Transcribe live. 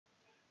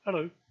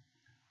Hello,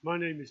 my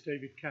name is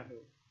David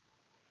Cahill.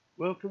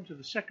 Welcome to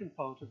the second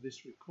part of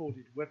this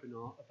recorded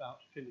webinar about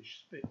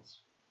Finnish Spitz.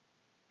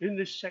 In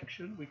this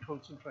section, we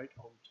concentrate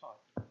on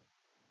type.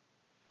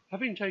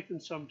 Having taken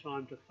some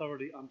time to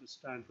thoroughly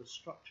understand the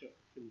structure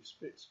of Finnish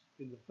Spitz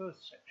in the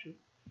first section,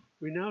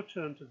 we now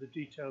turn to the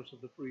details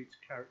of the breed's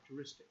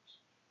characteristics,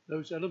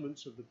 those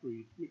elements of the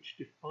breed which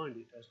define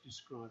it as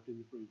described in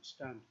the breed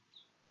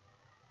standards.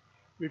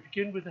 We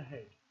begin with the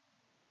head.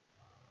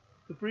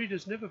 The breed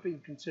has never been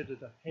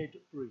considered a head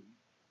breed,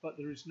 but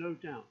there is no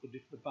doubt that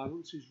if the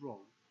balance is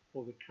wrong,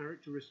 or the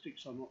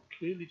characteristics are not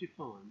clearly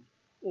defined,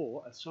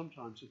 or, as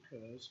sometimes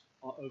occurs,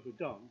 are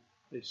overdone,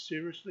 they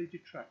seriously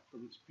detract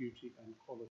from its beauty and quality.